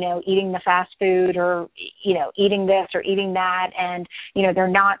up, eating the fast food or, eating this or eating that, and, they're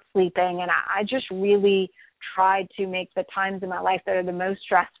not sleeping. And I just really try to make the times in my life that are the most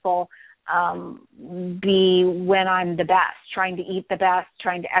stressful be when I'm the best, trying to eat the best,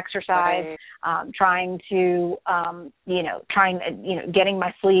 trying to exercise, trying to, getting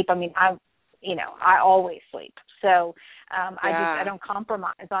my sleep. I always sleep. So I don't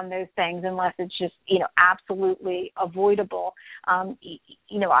compromise on those things unless it's just, absolutely avoidable.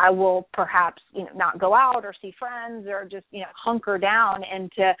 I will perhaps, not go out or see friends or just, hunker down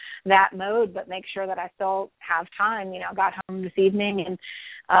into that mode, but make sure that I still have time. I got home this evening and,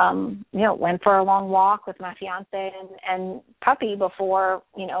 went for a long walk with my fiance and puppy before,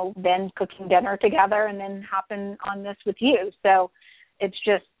 then cooking dinner together and then hopping on this with you. So it's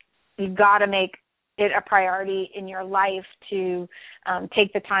just, you've got to make it a priority in your life to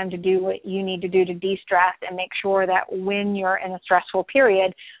take the time to do what you need to do to de-stress and make sure that when you're in a stressful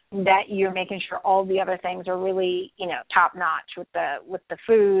period that you're making sure all the other things are really, top notch with the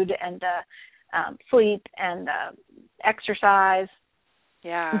food and the sleep and the exercise.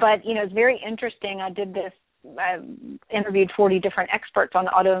 Yeah. But, it's very interesting. I interviewed 40 different experts on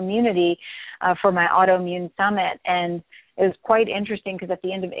autoimmunity for my autoimmune summit, and it was quite interesting because at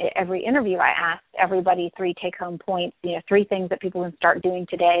the end of every interview, I asked everybody 3 take-home points, 3 things that people can start doing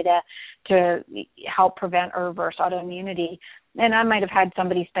today to help prevent or reverse autoimmunity. And I might have had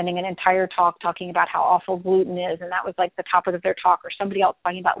somebody spending an entire talk talking about how awful gluten is, and that was like the topic of their talk, or somebody else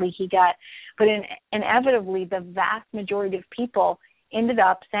talking about leaky gut. But inevitably, the vast majority of people ended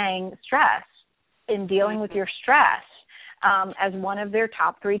up saying stress, in dealing with your stress, as one of their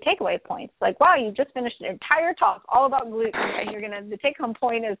top 3 takeaway points. Like, wow, you just finished an entire talk all about gluten, and the take-home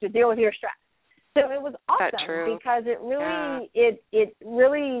point is to deal with your stress. So it was awesome because it really it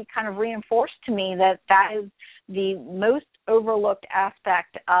really kind of reinforced to me that is the most overlooked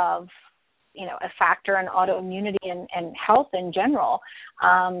aspect of a factor in autoimmunity and health in general,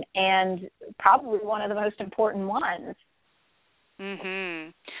 and probably one of the most important ones.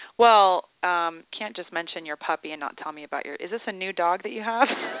 Mhm. Well, can't just mention your puppy and not tell me about is this a new dog that you have?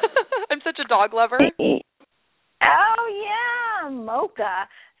 I'm such a dog lover. Oh, yeah, Mocha.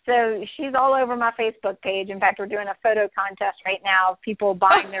 So she's all over my Facebook page. In fact, we're doing a photo contest right now of people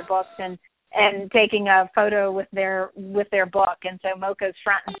buying their books and taking a photo with their book. And so Mocha's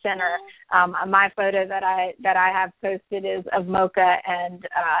front and center. My photo that I have posted is of Mocha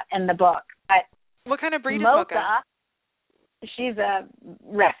and the book. But what kind of breed is Mocha? She's a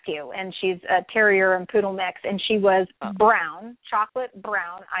rescue, and she's a terrier and poodle mix, and she was brown, chocolate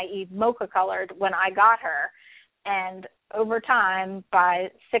brown, i.e. mocha colored when I got her. And over time,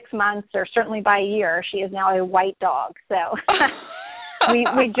 by 6 months or certainly by a year, she is now a white dog. So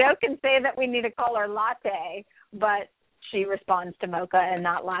we joke and say that we need to call her Latte, but she responds to Mocha and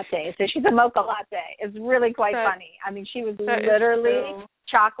not Latte. So she's a Mocha Latte. It's really quite funny. She was literally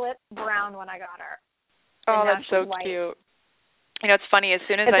chocolate brown when I got her. Oh, that's so cute. You know, it's funny. As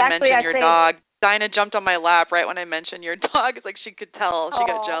soon as I mentioned your dog, Dinah jumped on my lap right when I mentioned your dog. It's like she could tell. She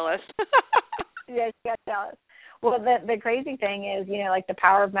got jealous. Yeah, she got jealous. Well, the crazy thing is, you know, like the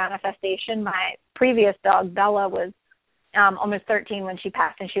power of manifestation. My previous dog, Bella, was almost 13 when she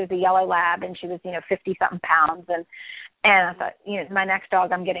passed, and she was a yellow lab, and she was, you know, 50-something pounds. And I thought, you know, my next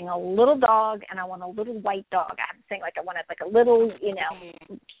dog, I'm getting a little dog, and I want a little white dog. I have to think like I wanted like a little, you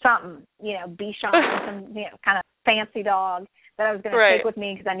know, something, you know, Bichon, some, you know, kind of fancy dog that I was going to take with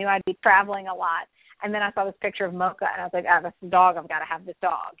me because I knew I'd be traveling a lot. And then I saw this picture of Mocha, and I was like, oh, that's the dog. I've got to have this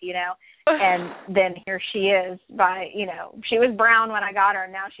dog, you know. And then here she is you know, she was brown when I got her,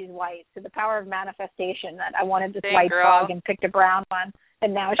 and now she's white. So the power of manifestation, that I wanted this white dog and picked a brown one,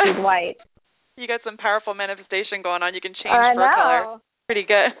 and now she's white. You got some powerful manifestation going on. You can change fur color. Pretty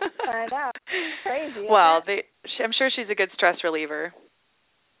good. I know. Crazy. Well, I'm sure she's a good stress reliever.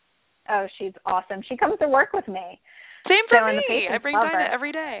 Oh, she's awesome. She comes to work with me. Same for me. I bring Dinah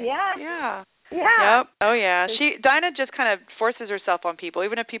every day. Yeah. Yep. Oh, yeah. Dinah just kind of forces herself on people.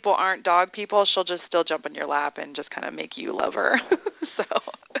 Even if people aren't dog people, she'll just still jump in your lap and just kind of make you love her. So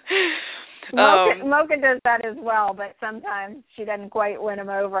Mocha does that as well, but sometimes she doesn't quite win him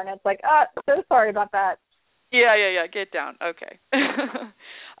over, and it's like, oh, so sorry about that. Yeah. Get down. Okay.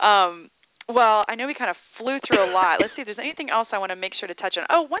 Well, I know we kind of flew through a lot. Let's see if there's anything else I want to make sure to touch on.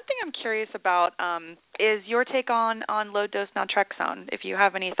 Oh, one thing I'm curious about is your take on low-dose naltrexone. If you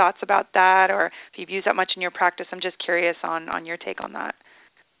have any thoughts about that, or if you've used that much in your practice, I'm just curious on your take on that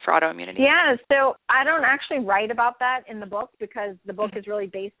for autoimmunity. Yeah, so I don't actually write about that in the book because the book is really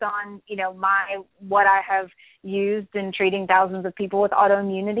based on, you know, what I have used in treating thousands of people with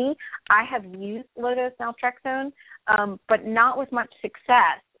autoimmunity. I have used low-dose naltrexone, but not with much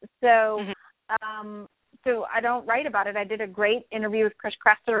success. So so I don't write about it. I did a great interview with Chris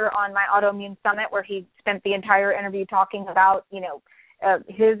Kresser on my autoimmune summit where he spent the entire interview talking about, you know,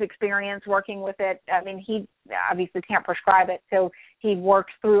 his experience working with it. I mean, he obviously can't prescribe it, so he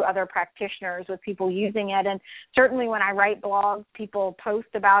works through other practitioners with people using it. And certainly when I write blogs, people post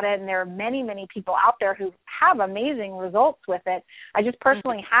about it, and there are many, many people out there who have amazing results with it. I just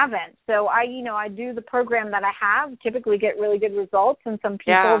personally haven't. So I do the program that I have, typically get really good results, and some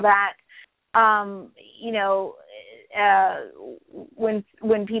people that,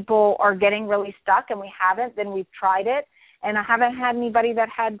 when people are getting really stuck and we haven't, then we've tried it. And I haven't had anybody that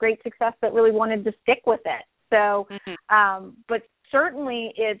had great success that really wanted to stick with it. So, but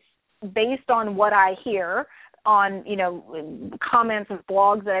certainly it's based on what I hear on, you know, comments of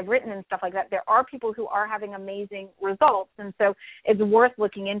blogs that I've written and stuff like that. There are people who are having amazing results. And so it's worth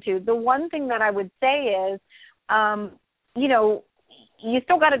looking into. The one thing that I would say is, you know, you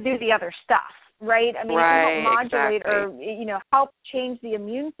still got to do the other stuff, right? I mean, it can help modulate or, you know, help change the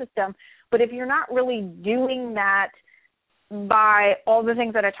immune system. But if you're not really doing that by all the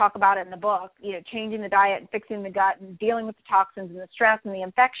things that I talk about in the book, you know, changing the diet and fixing the gut and dealing with the toxins and the stress and the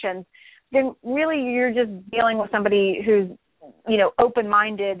infections, then really you're just dealing with somebody who's, you know,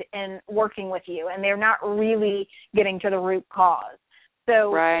 open-minded and working with you, and they're not really getting to the root cause.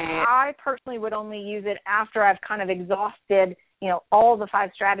 So I personally would only use it after I've kind of exhausted, you know, all the 5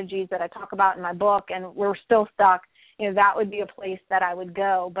 strategies that I talk about in my book, and we're still stuck. You know, that would be a place that I would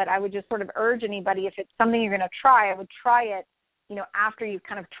go. But I would just sort of urge anybody, if it's something you're going to try, I would try it, you know, after you've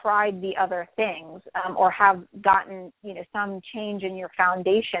kind of tried the other things, or have gotten, you know, some change in your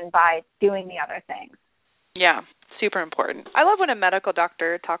foundation by doing the other things. Yeah, super important. I love when a medical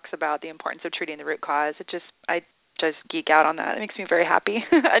doctor talks about the importance of treating the root cause. I just geek out on that. It makes me very happy.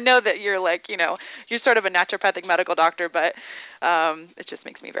 I know that you're like, you know, you're sort of a naturopathic medical doctor, but it just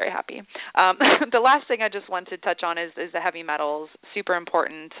makes me very happy. The last thing I just want to touch on is the heavy metals, super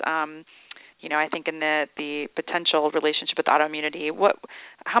important. You know, I think in the potential relationship with autoimmunity,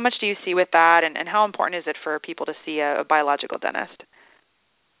 how much do you see with that, and how important is it for people to see a biological dentist?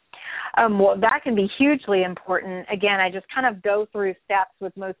 Well, that can be hugely important. Again, I just kind of go through steps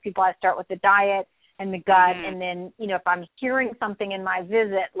with most people. I start with the diet and the gut, and then, you know, if I'm hearing something in my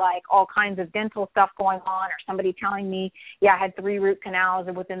visit, like all kinds of dental stuff going on, or somebody telling me, I had 3 root canals,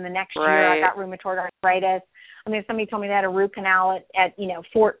 and within the next year I got rheumatoid arthritis. I mean, if somebody told me they had a root canal at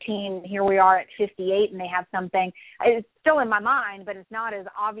 14, here we are at 58, and they have something, it's still in my mind, but it's not as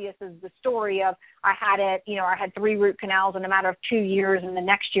obvious as the story of I had 3 root canals in a matter of 2 years, and the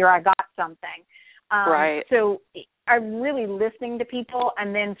next year I got something. So I'm really listening to people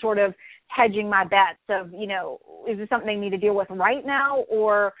and then sort of hedging my bets of, you know, is this something they need to deal with right now,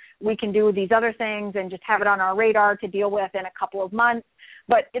 or we can do these other things and just have it on our radar to deal with in a couple of months.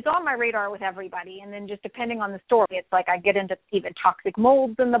 but it's on my radar with everybody. And then just depending on the story, it's like I get into even toxic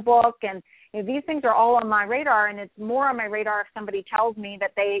molds in the book, and these things are all on my radar. And it's more on my radar if somebody tells me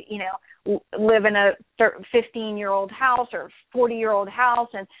that they, live in a 15-year-old house or 40-year-old house,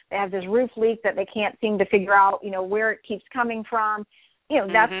 and they have this roof leak that they can't seem to figure out, where it keeps coming from.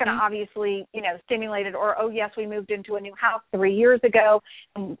 That's going to obviously, stimulate it. Or, oh, yes, we moved into a new house 3 years ago,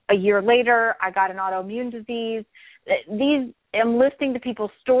 and a year later I got an autoimmune disease. I'm listening to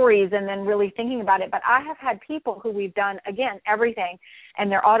people's stories and then really thinking about it. But I have had people who we've done, again, everything,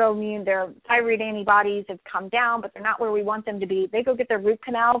 and their autoimmune, their thyroid antibodies have come down, but they're not where we want them to be. They go get their root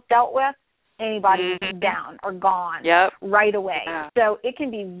canals dealt with, antibodies down or gone right away. Yeah. So it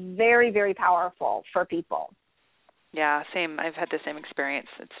can be very, very powerful for people. Yeah, same. I've had the same experience.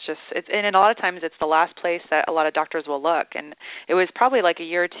 And a lot of times it's the last place that a lot of doctors will look. And it was probably like a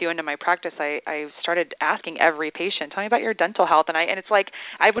year or two into my practice, I started asking every patient, tell me about your dental health. And it's like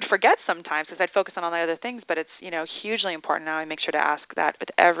I would forget sometimes because I'd focus on all the other things, but it's, hugely important now. I make sure to ask that with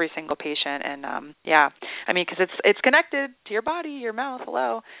every single patient. And, because it's connected to your body, your mouth,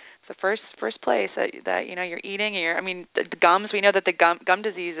 hello. It's the first place that you're eating. The gums. We know that the gum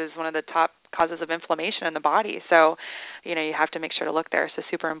disease is one of the top causes of inflammation in the body. So, you have to make sure to look there. So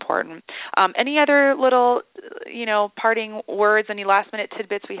super important. Any other little, parting words? Any last minute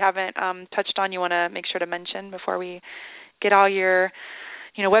tidbits we haven't touched on? You want to make sure to mention before we get all your,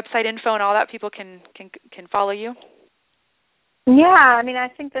 website info and all that. People can follow you. Yeah, I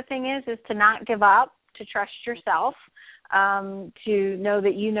think the thing is to not give up, to trust yourself. To know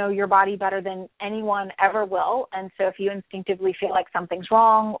that your body better than anyone ever will. And so if you instinctively feel like something's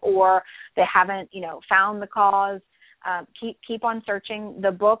wrong or they haven't, found the cause, keep on searching.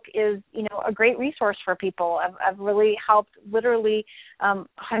 The book is, a great resource for people. I've really helped literally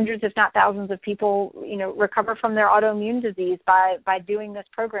hundreds, if not thousands of people, recover from their autoimmune disease by doing this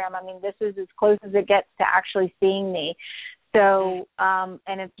program. This is as close as it gets to actually seeing me. So,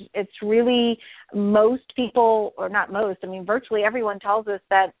 and it's really most people, or not most, virtually everyone tells us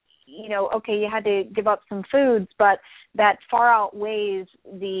that, okay, you had to give up some foods, but that far outweighs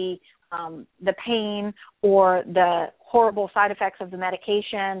the pain or the horrible side effects of the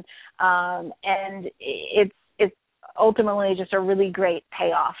medication. And it's ultimately just a really great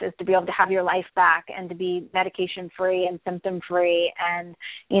payoff is to be able to have your life back and to be medication free and symptom free. And,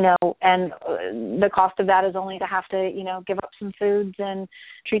 and the cost of that is only to have to, give up some foods and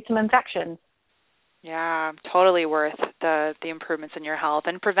treat some infections. Yeah, totally worth the improvements in your health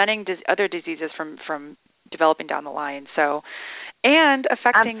and preventing other diseases from developing down the line. So, and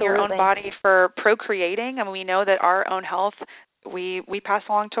affecting your own body for procreating. We know that our own health we pass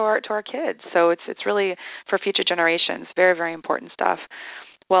along to our kids. So it's really for future generations. Very, very important stuff.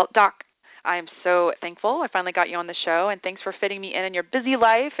 Well, Doc, I am so thankful I finally got you on the show, and thanks for fitting me in your busy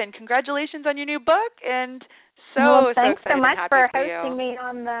life, and congratulations on your new book. And thanks so much for hosting me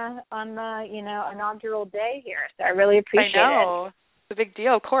on the inaugural day here. So I really appreciate it. I know. It's a big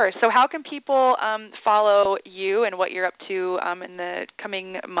deal, of course. So how can people follow you and what you're up to in the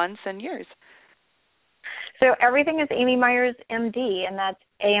coming months and years? So everything is Amy Myers, MD, and that's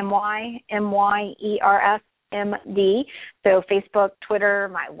AMYMYERS MD. So Facebook, Twitter,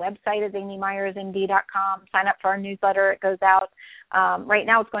 my website is amymyersmd.com. Sign up for our newsletter. It goes out. Right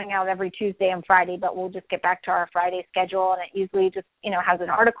now it's going out every Tuesday and Friday, but we'll just get back to our Friday schedule, and it usually just, has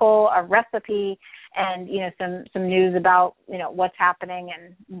an article, a recipe, and, some news about, what's happening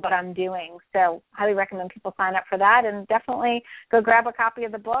and what I'm doing. So highly recommend people sign up for that, and definitely go grab a copy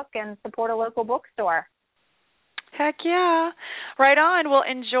of the book and support a local bookstore. Heck yeah. Right on. Well,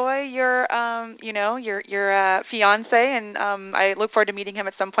 enjoy your fiance, and I look forward to meeting him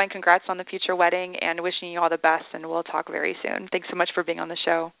at some point. Congrats on the future wedding, and wishing you all the best, and we'll talk very soon. Thanks so much for being on the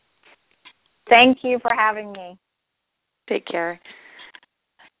show. Thank you for having me. Take care.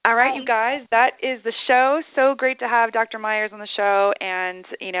 All right, you guys, that is the show. So great to have Dr. Myers on the show. And,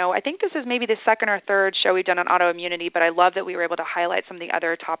 I think this is maybe the second or third show we've done on autoimmunity, but I love that we were able to highlight some of the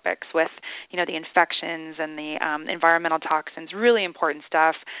other topics with, the infections and the environmental toxins, really important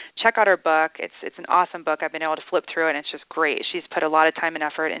stuff. Check out her book. It's an awesome book. I've been able to flip through it, and it's just great. She's put a lot of time and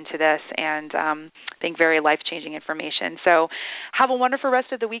effort into this, and I think very life-changing information. So have a wonderful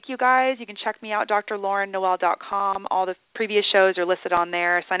rest of the week, you guys. You can check me out, drlaurennoel.com. All the previous shows are listed on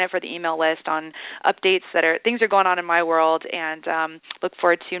there. Sign up for the email list on updates things are going on in my world, and look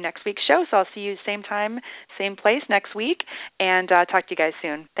forward to next week's show. So I'll see you same time, same place next week, and talk to you guys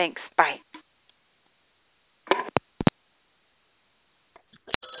soon. Thanks. Bye.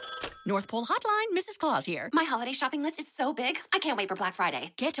 North Pole Hotline, Mrs. Claus here. My holiday shopping list is so big, I can't wait for Black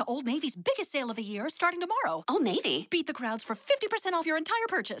Friday. Get to Old Navy's biggest sale of the year starting tomorrow. Old Navy? Beat the crowds for 50% off your entire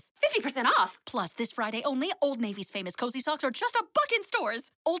purchase. 50% off? Plus, this Friday only, Old Navy's famous cozy socks are just $1 in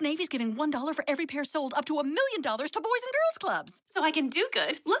stores. Old Navy's giving $1 for every pair sold, up to $1 million to Boys and Girls Clubs. So I can do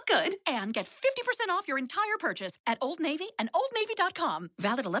good, look good, and get 50% off your entire purchase at Old Navy and OldNavy.com.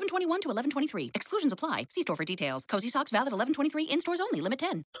 Valid 11/21 to 11/23. Exclusions apply. See store for details. Cozy socks valid 11/23 in stores only. Limit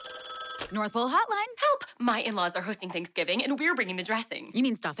 10. North Pole Hotline. Help! My in-laws are hosting Thanksgiving and we're bringing the dressing. You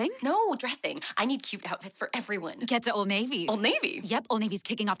mean stuffing? No, dressing. I need cute outfits for everyone. Get to Old Navy. Old Navy? Yep, Old Navy's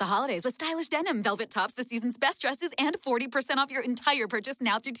kicking off the holidays with stylish denim, velvet tops, the season's best dresses, and 40% off your entire purchase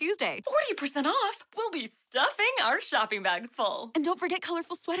now through Tuesday. 40% off? We'll be stuffing our shopping bags full. And don't forget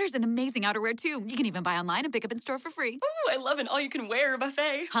colorful sweaters and amazing outerwear, too. You can even buy online and pick up in store for free. Ooh, I love an all-you-can-wear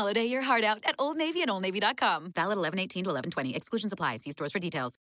buffet. Holiday your heart out at Old Navy and OldNavy.com. Valid 11/18 to 11/20. Exclusions apply. See stores for details.